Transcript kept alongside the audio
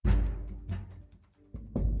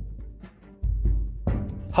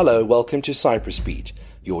Hello, welcome to Cyprus Beat,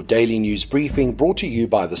 your daily news briefing brought to you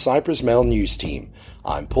by the Cyprus Mail news team.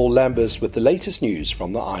 I'm Paul Lambus with the latest news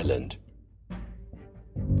from the island.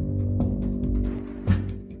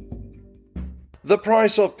 The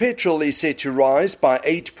price of petrol is set to rise by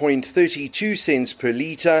 8.32 cents per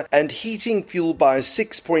litre and heating fuel by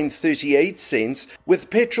 6.38 cents, with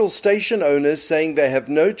petrol station owners saying they have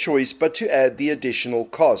no choice but to add the additional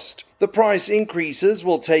cost. The price increases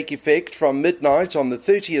will take effect from midnight on the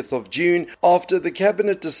 30th of June after the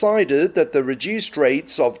Cabinet decided that the reduced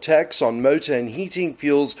rates of tax on motor and heating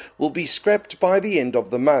fuels will be scrapped by the end of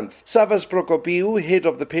the month. Savas Prokopiou, head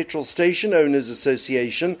of the Petrol Station Owners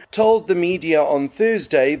Association, told the media on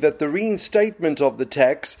Thursday that the reinstatement of the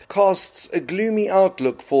tax casts a gloomy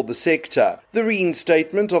outlook for the sector. The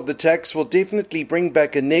reinstatement of the tax will definitely bring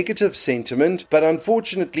back a negative sentiment, but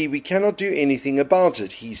unfortunately we cannot do anything about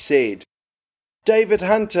it, he said. David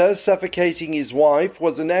Hunter suffocating his wife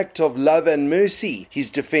was an act of love and mercy, his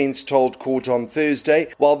defense told court on Thursday,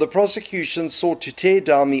 while the prosecution sought to tear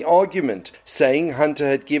down the argument, saying Hunter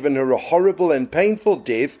had given her a horrible and painful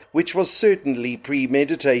death, which was certainly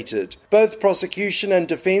premeditated. Both prosecution and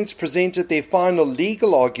defense presented their final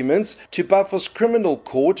legal arguments to Paphos Criminal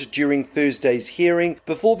Court during Thursday's hearing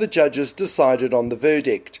before the judges decided on the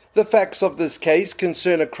verdict. The facts of this case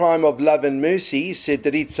concern a crime of love and mercy, said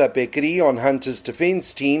Ritsa Bekri on Hunter's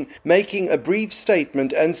defense team, making a brief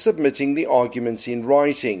statement and submitting the arguments in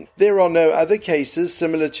writing. There are no other cases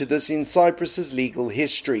similar to this in Cyprus's legal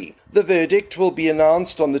history. The verdict will be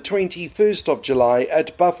announced on the 21st of July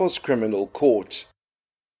at Paphos Criminal Court.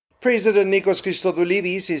 President Nikos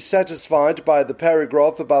Christodoulidis is satisfied by the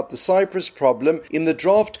paragraph about the Cyprus problem in the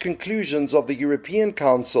draft conclusions of the European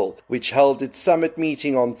Council, which held its summit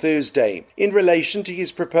meeting on Thursday. In relation to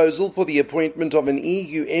his proposal for the appointment of an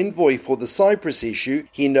EU envoy for the Cyprus issue,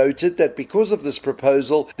 he noted that because of this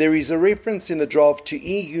proposal, there is a reference in the draft to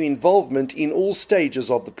EU involvement in all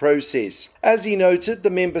stages of the process. As he noted,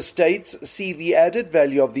 the member states see the added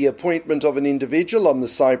value of the appointment of an individual on the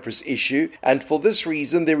Cyprus issue, and for this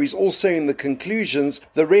reason there is also in the conclusions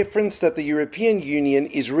the reference that the European Union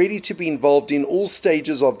is ready to be involved in all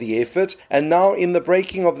stages of the effort and now in the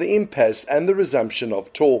breaking of the impasse and the resumption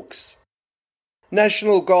of talks.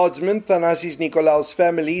 National Guardsman Thanasis Nicolaou's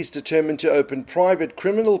family is determined to open private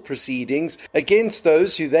criminal proceedings against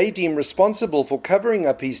those who they deem responsible for covering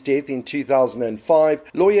up his death in 2005,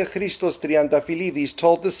 lawyer Christos Triantafylidis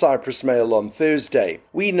told the Cyprus Mail on Thursday.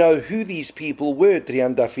 "We know who these people were,"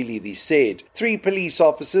 Triantafylidis said. 3 police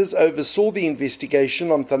officers oversaw the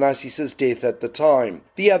investigation on Thanasis' death at the time.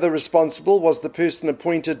 The other responsible was the person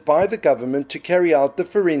appointed by the government to carry out the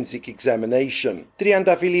forensic examination.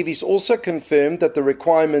 Triantafylidis also confirmed that the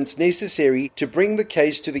requirements necessary to bring the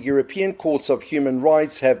case to the European Courts of Human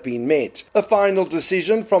Rights have been met. A final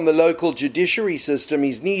decision from the local judiciary system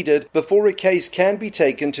is needed before a case can be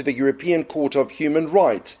taken to the European Court of Human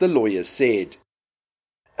Rights, the lawyer said.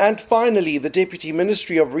 And finally, the Deputy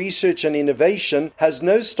Ministry of Research and Innovation has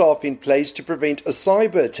no staff in place to prevent a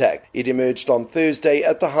cyber attack. It emerged on Thursday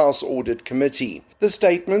at the House Audit Committee. The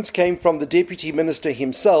statements came from the Deputy Minister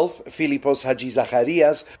himself, Philippos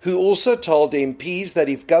Hadzizacharias, who also told MPs that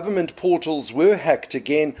if government portals were hacked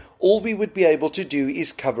again, all we would be able to do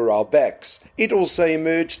is cover our backs. It also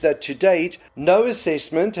emerged that to date, no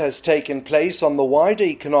assessment has taken place on the wider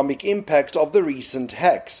economic impact of the recent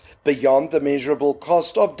hacks, beyond the measurable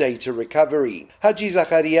cost of data recovery.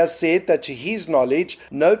 Hadzizacharias said that to his knowledge,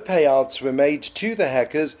 no payouts were made to the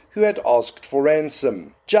hackers who had asked for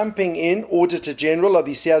ransom. Jumping in, Auditor General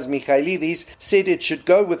Odysseas Michailidis said it should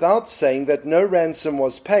go without saying that no ransom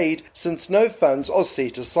was paid since no funds are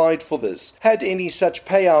set aside for this. Had any such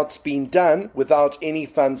payouts been done without any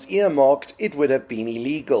funds earmarked, it would have been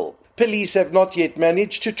illegal. Police have not yet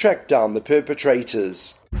managed to track down the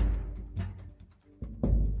perpetrators.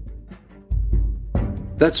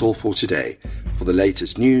 That's all for today. For the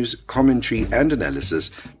latest news, commentary and analysis,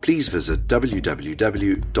 please visit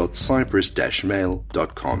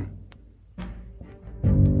www.cyprus-mail.com.